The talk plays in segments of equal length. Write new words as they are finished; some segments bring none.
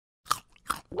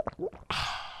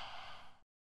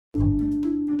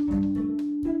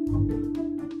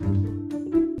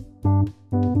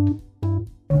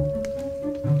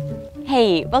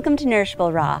Hey, welcome to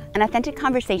Nourishable Raw, an authentic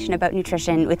conversation about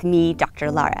nutrition with me,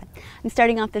 Dr. Lara. I'm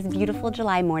starting off this beautiful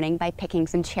July morning by picking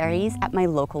some cherries at my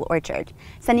local orchard,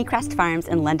 Sunnycrest Farms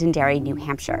in Londonderry, New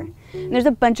Hampshire. And there's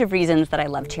a bunch of reasons that I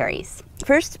love cherries.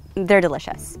 First, they're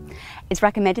delicious. It's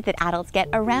recommended that adults get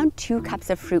around 2 cups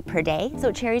of fruit per day,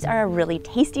 so cherries are a really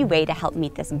tasty way to help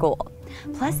meet this goal.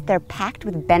 Plus, they're packed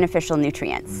with beneficial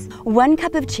nutrients. 1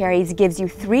 cup of cherries gives you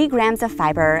 3 grams of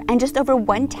fiber and just over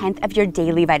 1/10 of your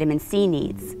daily vitamin C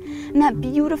needs. And that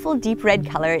beautiful deep red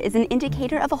color is an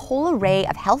indicator of a whole array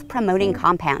of health-promoting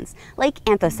compounds, like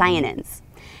anthocyanins.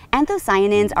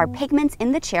 Anthocyanins are pigments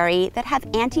in the cherry that have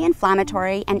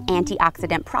anti-inflammatory and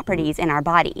antioxidant properties in our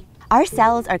body. Our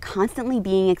cells are constantly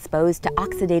being exposed to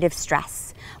oxidative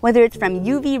stress, whether it's from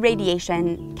UV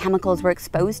radiation, chemicals we're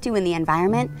exposed to in the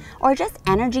environment, or just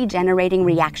energy-generating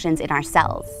reactions in our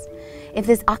cells. If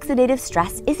this oxidative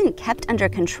stress isn't kept under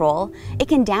control, it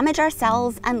can damage our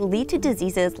cells and lead to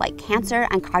diseases like cancer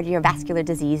and cardiovascular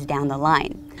disease down the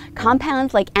line.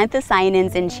 Compounds like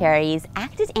anthocyanins in cherries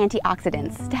act as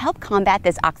antioxidants to help combat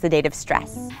this oxidative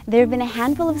stress. There have been a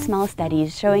handful of small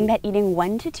studies showing that eating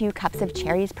 1 to 2 cups of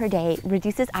cherries per day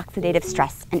reduces oxidative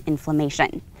stress and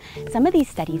inflammation. Some of these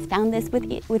studies found this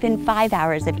within 5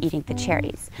 hours of eating the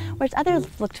cherries, whereas others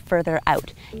looked further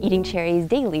out, eating cherries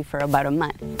daily for about a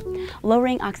month.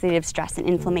 Lowering oxidative stress and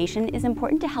inflammation is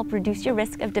important to help reduce your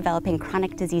risk of developing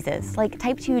chronic diseases like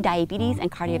type 2 diabetes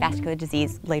and cardiovascular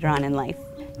disease later on in life.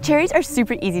 Cherries are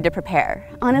super easy to prepare.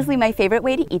 Honestly, my favorite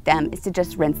way to eat them is to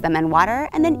just rinse them in water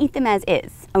and then eat them as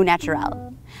is, au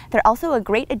naturel. They're also a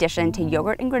great addition to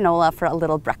yogurt and granola for a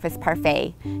little breakfast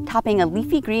parfait, topping a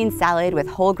leafy green salad with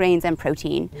whole grains and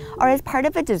protein, or as part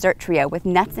of a dessert trio with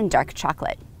nuts and dark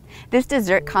chocolate. This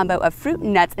dessert combo of fruit,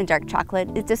 nuts, and dark chocolate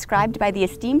is described by the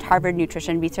esteemed Harvard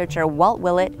nutrition researcher Walt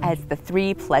Willett as the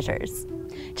 3 pleasures.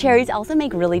 Cherries also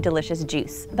make really delicious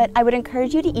juice, but I would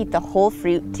encourage you to eat the whole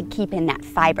fruit to keep in that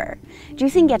fiber.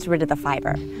 Juicing gets rid of the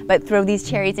fiber, but throw these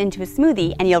cherries into a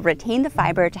smoothie and you'll retain the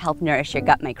fiber to help nourish your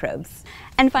gut microbes.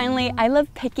 And finally, I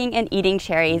love picking and eating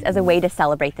cherries as a way to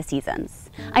celebrate the seasons.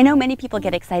 I know many people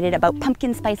get excited about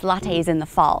pumpkin spice lattes in the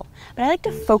fall, but I like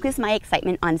to focus my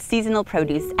excitement on seasonal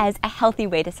produce as a healthy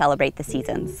way to celebrate the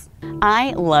seasons.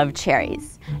 I love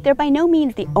cherries. They're by no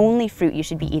means the only fruit you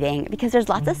should be eating because there's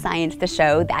lots of science to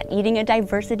show that eating a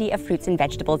diversity of fruits and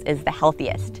vegetables is the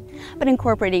healthiest. But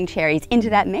incorporating cherries into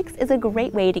that mix is a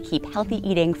great way to keep healthy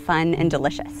eating fun and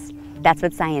delicious. That's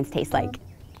what science tastes like.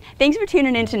 Thanks for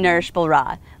tuning in to Nourishable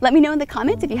Raw. Let me know in the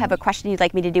comments if you have a question you'd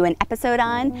like me to do an episode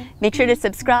on. Make sure to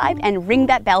subscribe and ring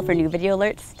that bell for new video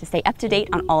alerts to stay up to date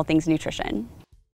on all things nutrition.